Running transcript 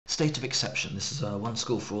State of Exception. This is a One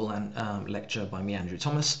School for All lecture by me, Andrew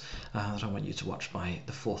Thomas, that I want you to watch by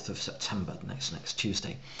the 4th of September, next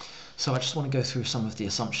Tuesday. So I just want to go through some of the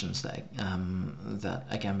assumptions that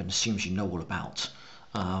again assumes you know all about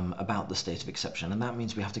the state of exception, and that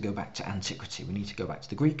means we have to go back to antiquity. We need to go back to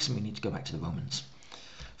the Greeks and we need to go back to the Romans.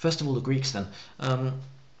 First of all, the Greeks then.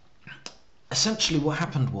 Essentially what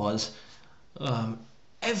happened was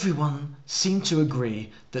everyone seemed to agree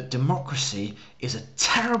that democracy is a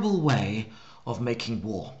terrible way of making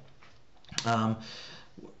war.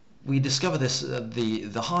 We discover this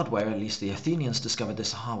the hard way, or at least the Athenians discovered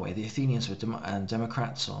this the hard way. The Athenians were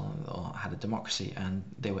democrats or had a democracy, and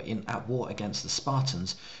they were at war against the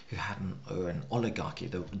Spartans, who had an oligarchy,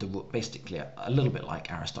 basically a little bit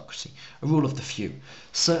like aristocracy, a rule of the few,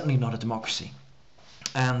 certainly not a democracy.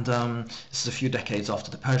 And this is a few decades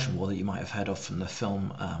after the Persian War that you might have heard of from the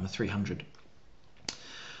film 300.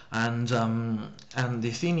 And the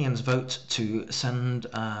Athenians vote to send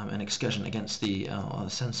an excursion against or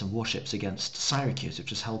send some warships against Syracuse,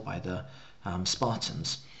 which is held by the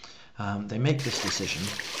Spartans. They make this decision.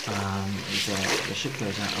 The ship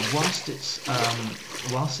goes out, and whilst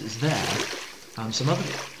it's there, some other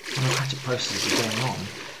democratic processes are going on.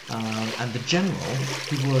 And the general,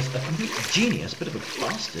 who was a complete genius, a bit of a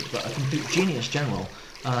bastard, but a complete genius general,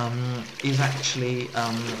 is actually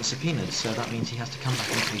subpoenaed, so that means he has to come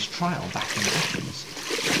back and face trial back in Athens,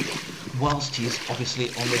 whilst he's obviously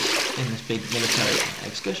in this big military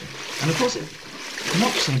excursion. And of course,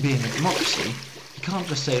 democracy being a democracy, he can't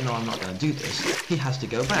just say, no, I'm not going to do this. He has to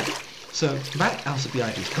go back. So back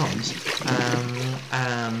Alcibiades comes,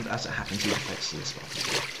 and as it happens, he defects to the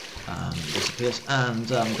Spartans. Disappears and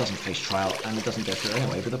doesn't face trial, and it doesn't go through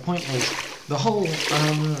anyway. But the point is, the whole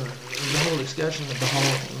excursion, the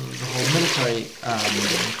whole military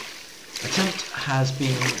attempt has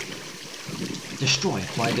been destroyed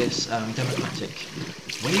by this democratic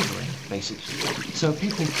wavering, basically. So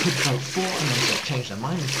people could vote for, and then change their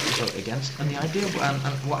mind and vote against. And the idea, and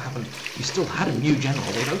what happened, we still had a new general.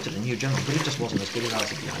 They voted a new general, but he just wasn't as good as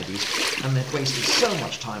Alcibiades, and they'd wasted so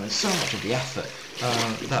much time and so much of the effort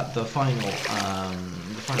that the final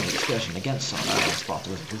excursion against Sparta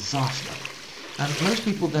was a disaster. And most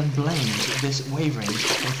people then blamed this wavering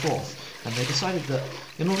back and forth, and they decided that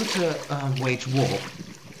in order to wage war,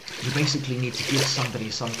 you basically need to give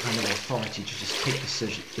somebody some kind of authority to just take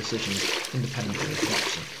decisions independently of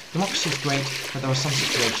democracy. Democracy is great, but there are some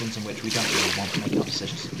situations in which we don't really want to make our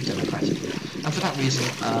decisions democratically. And for that reason,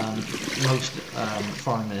 most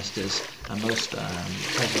foreign ministers and most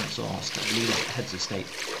presidents or heads of state,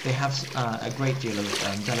 they have a great deal of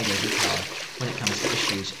delegated power when it comes to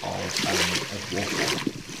issues of warfare.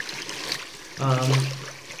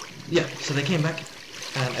 Yeah, so they came back,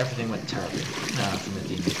 and everything went terribly from the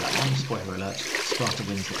Athenians. That one, spoiler alert, Sparta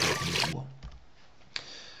wins the Peloponnesian War.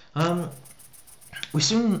 We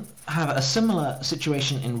soon have a similar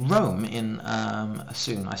situation in Rome.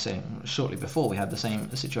 Shortly before, we had the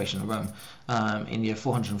same situation in Rome in the year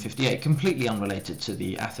 458, completely unrelated to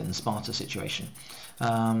the Athens-Sparta situation.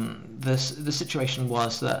 The situation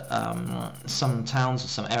was that some towns or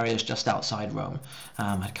some areas just outside Rome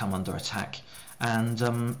had come under attack, and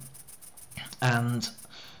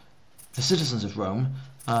the citizens of Rome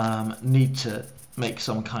need to make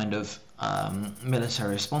some kind of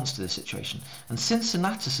military response to this situation. And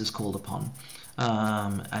Cincinnatus is called upon,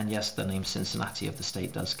 and yes, the name Cincinnati of the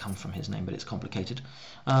state does come from his name, but it's complicated.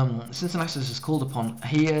 Cincinnatus is called upon.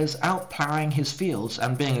 He is out ploughing his fields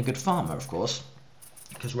and being a good farmer, of course,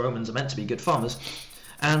 because Romans are meant to be good farmers.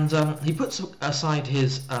 And he puts aside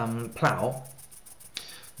his plough,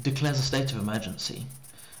 declares a state of emergency,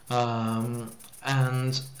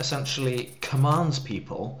 and essentially commands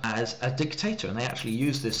people as a dictator, and they actually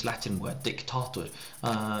use this Latin word dictator,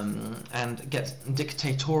 and gets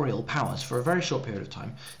dictatorial powers for a very short period of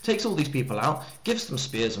time, takes all these people out, gives them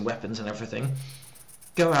spears and weapons and everything,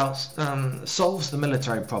 go out, solves the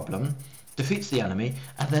military problem, defeats the enemy,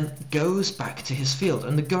 and then goes back to his field.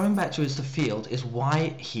 And the going back to his field is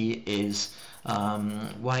why he is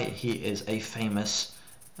a famous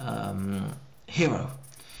hero,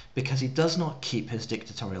 because he does not keep his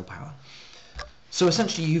dictatorial power. So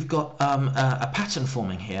essentially you've got a pattern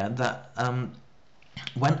forming here that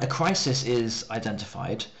when a crisis is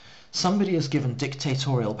identified, somebody is given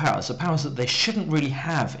dictatorial powers, so powers that they shouldn't really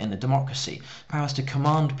have in a democracy, powers to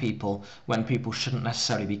command people when people shouldn't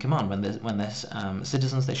necessarily be commanded. When there's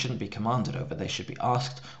citizens, they shouldn't be commanded over, they should be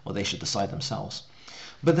asked, or they should decide themselves.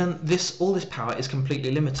 But then all this power is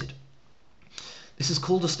completely limited. This is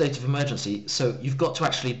called a state of emergency, so you've got to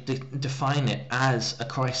actually define it as a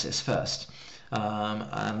crisis first.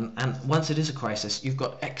 And once it is a crisis, you've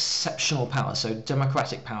got exceptional power. So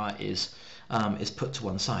democratic power is put to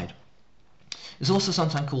one side. It's also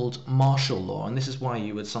sometimes called martial law, and this is why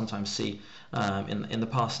you would sometimes see in the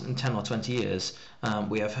past 10 or 20 years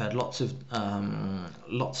we have heard lots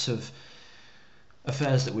of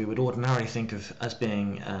affairs that we would ordinarily think of as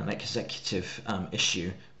being an executive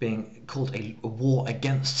issue being called a war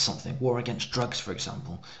against something, war against drugs, for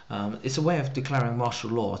example. It's a way of declaring martial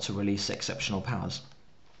law to release exceptional powers.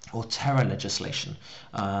 Or terror legislation,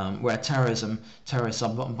 where terrorists are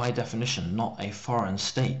by definition not a foreign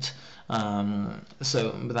state.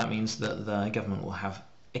 But that means that the government will have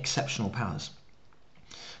exceptional powers.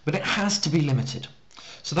 But it has to be limited.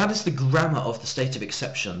 So that is the grammar of the state of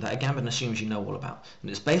exception that Agamben assumes you know all about.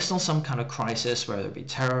 And it's based on some kind of crisis, whether it be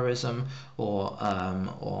terrorism or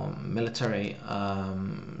military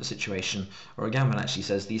situation. Or Agamben actually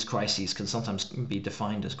says these crises can sometimes be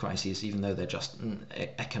defined as crises, even though they're just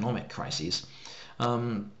economic crises.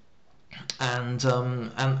 And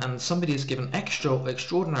somebody is given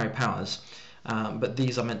extraordinary powers, but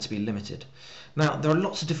these are meant to be limited. Now, there are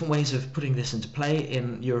lots of different ways of putting this into play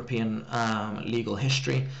in European legal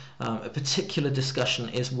history. A particular discussion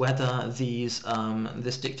is whether this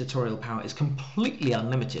dictatorial power is completely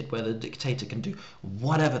unlimited, whether the dictator can do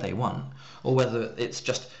whatever they want, or whether it's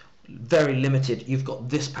just very limited, you've got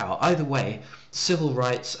this power. Either way, civil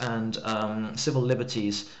rights and civil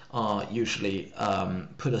liberties are usually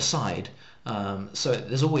put aside. So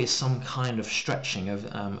there's always some kind of stretching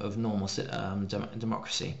of normal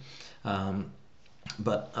democracy.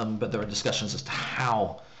 But there are discussions as to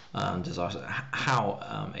how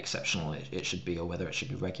exceptional it should be, or whether it should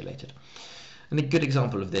be regulated. And a good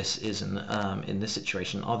example of this is in this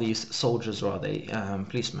situation: are these soldiers or are they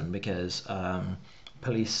policemen? Because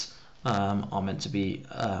police are meant to be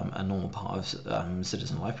a normal part of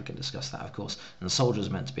citizen life. We can discuss that, of course. And soldiers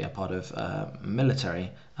are meant to be a part of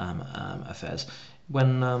military affairs.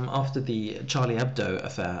 When after the Charlie Hebdo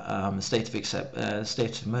affair,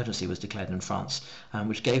 state of emergency was declared in France,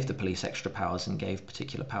 which gave the police extra powers and gave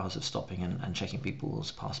particular powers of stopping and checking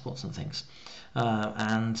people's passports and things.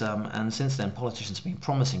 And since then, politicians have been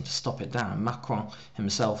promising to stop it down. Macron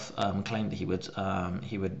himself claimed that he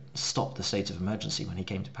would stop the state of emergency when he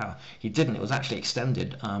came to power. He didn't. It was actually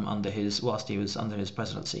extended whilst he was under his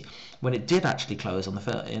presidency. When it did actually close on the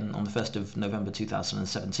 1st of November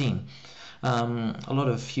 2017. A lot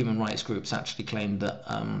of human rights groups actually claimed that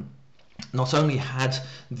not only had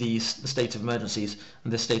the state of emergencies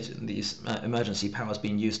and these emergency powers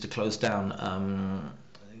being used to close down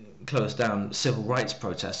civil rights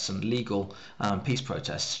protests and legal peace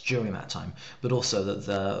protests during that time, but also that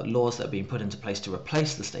the laws that are being put into place to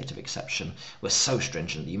replace the state of exception were so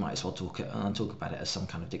stringent that you might as well talk about it as some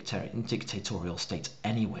kind of dictatorial state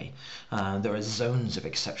anyway. There are zones of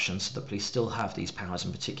exceptions, so the police still have these powers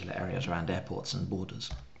in particular areas around airports and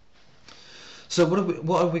borders. So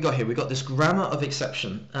what have we got here? We've got this grammar of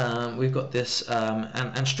exception. We've got this,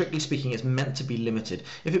 and strictly speaking, it's meant to be limited.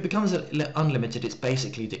 If it becomes unlimited, it's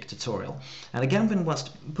basically dictatorial. And Agamben wants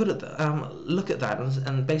to look at that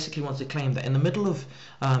and basically wants to claim that in the middle of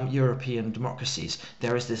European democracies,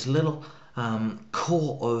 there is this little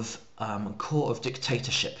core of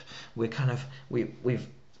dictatorship.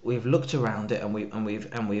 We've looked around it and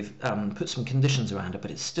we've put some conditions around it, but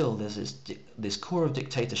it's still there's this core of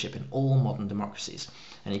dictatorship in all modern democracies.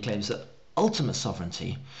 And he claims that ultimate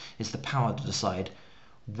sovereignty is the power to decide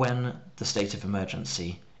when the state of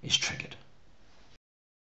emergency is triggered.